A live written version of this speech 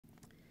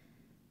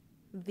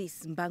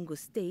This, Mbangu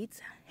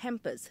states,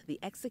 hampers the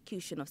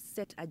execution of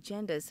set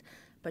agendas,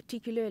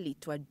 particularly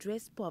to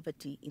address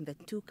poverty in the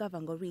two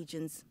Kavango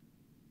regions.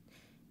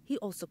 He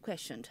also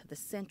questioned the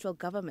central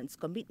government's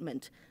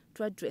commitment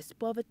to address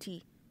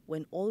poverty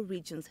when all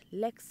regions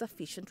lack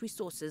sufficient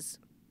resources.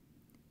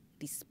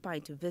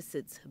 Despite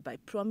visits by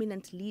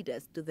prominent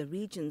leaders to the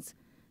regions,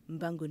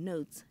 Mbangu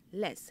notes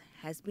less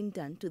has been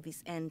done to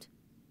this end.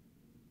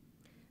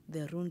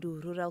 The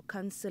Rundu rural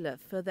councillor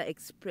further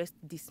expressed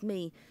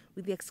dismay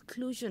with the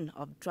exclusion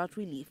of drought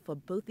relief for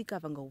both the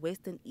Kavango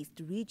West and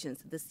East regions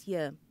this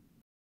year.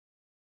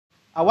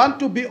 I want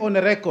to be on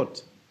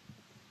record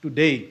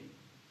today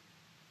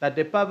that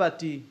the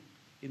poverty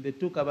in the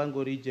two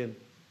Kavango region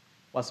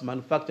was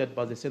manufactured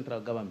by the central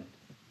government.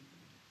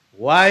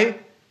 Why?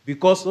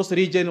 Because those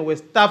regions were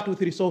starved with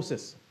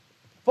resources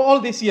for all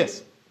these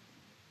years.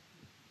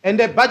 And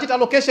the budget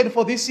allocation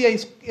for this year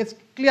is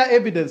clear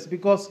evidence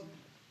because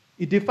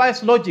it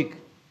defies logic.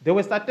 There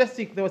was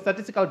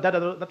statistical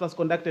data that was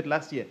conducted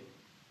last year.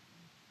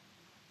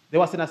 There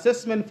was an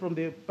assessment from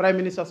the Prime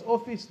Minister's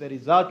office. The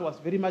result was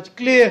very much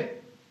clear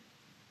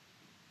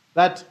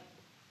that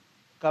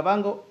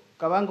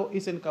Kavango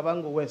East and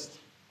Kavango West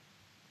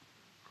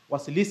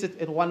was listed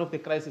as one of the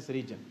crisis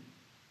regions.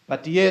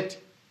 But yet,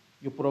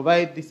 you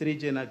provide this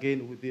region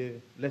again with the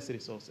less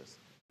resources.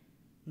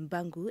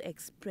 Mbangu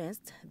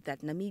expressed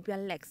that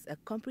Namibia lacks a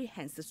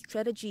comprehensive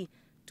strategy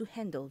to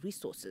handle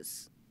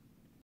resources.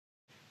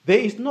 There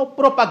is no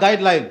proper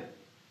guideline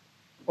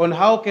on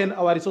how can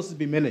our resources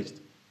be managed.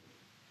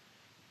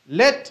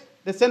 Let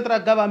the central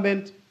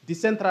government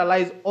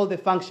decentralize all the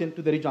function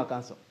to the regional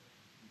council.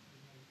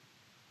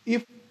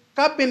 If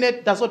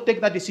cabinet does not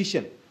take that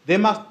decision, they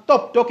must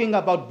stop talking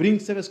about bringing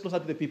service closer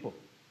to the people.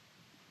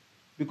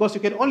 Because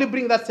you can only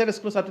bring that service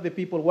closer to the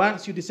people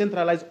once you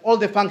decentralize all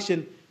the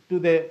function to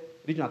the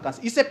regional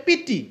council. It's a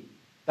pity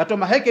that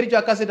Omaheke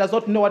Regional Council does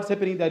not know what's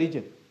happening in the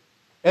region.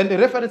 And the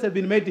reference has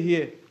been made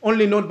here,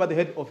 only known by the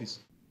head office.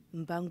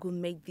 Mbangu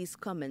made these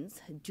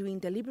comments during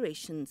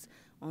deliberations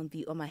on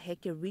the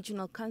Omaheke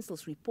Regional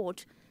Council's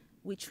report,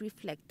 which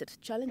reflected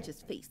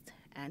challenges faced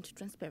and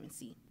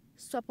transparency.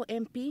 SWAPO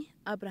MP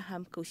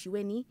Abraham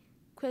Koshiweni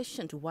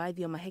questioned why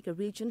the Omaheke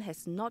region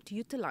has not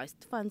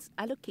utilized funds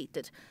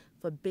allocated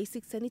for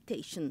basic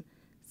sanitation,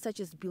 such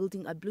as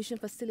building ablution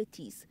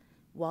facilities,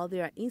 while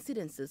there are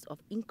incidences of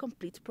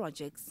incomplete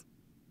projects.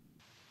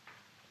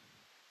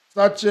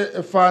 Such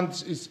a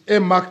fund is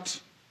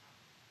earmarked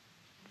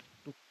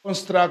to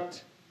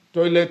construct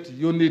toilet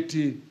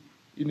unity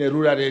in a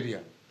rural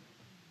area.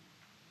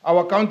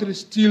 Our country is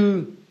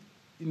still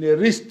in a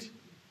rest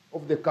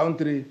of the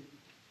country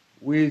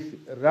with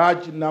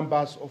large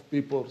numbers of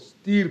people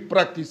still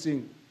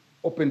practicing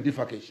open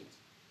defecations.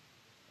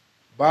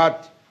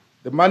 But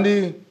the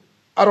money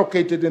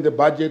allocated in the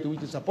budget,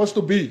 which is supposed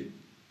to be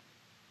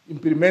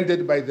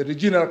implemented by the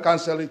regional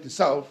council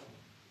itself,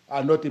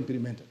 are not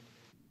implemented.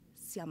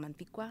 Siaman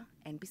Pikwa,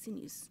 NBC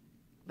News,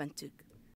 Bantuk.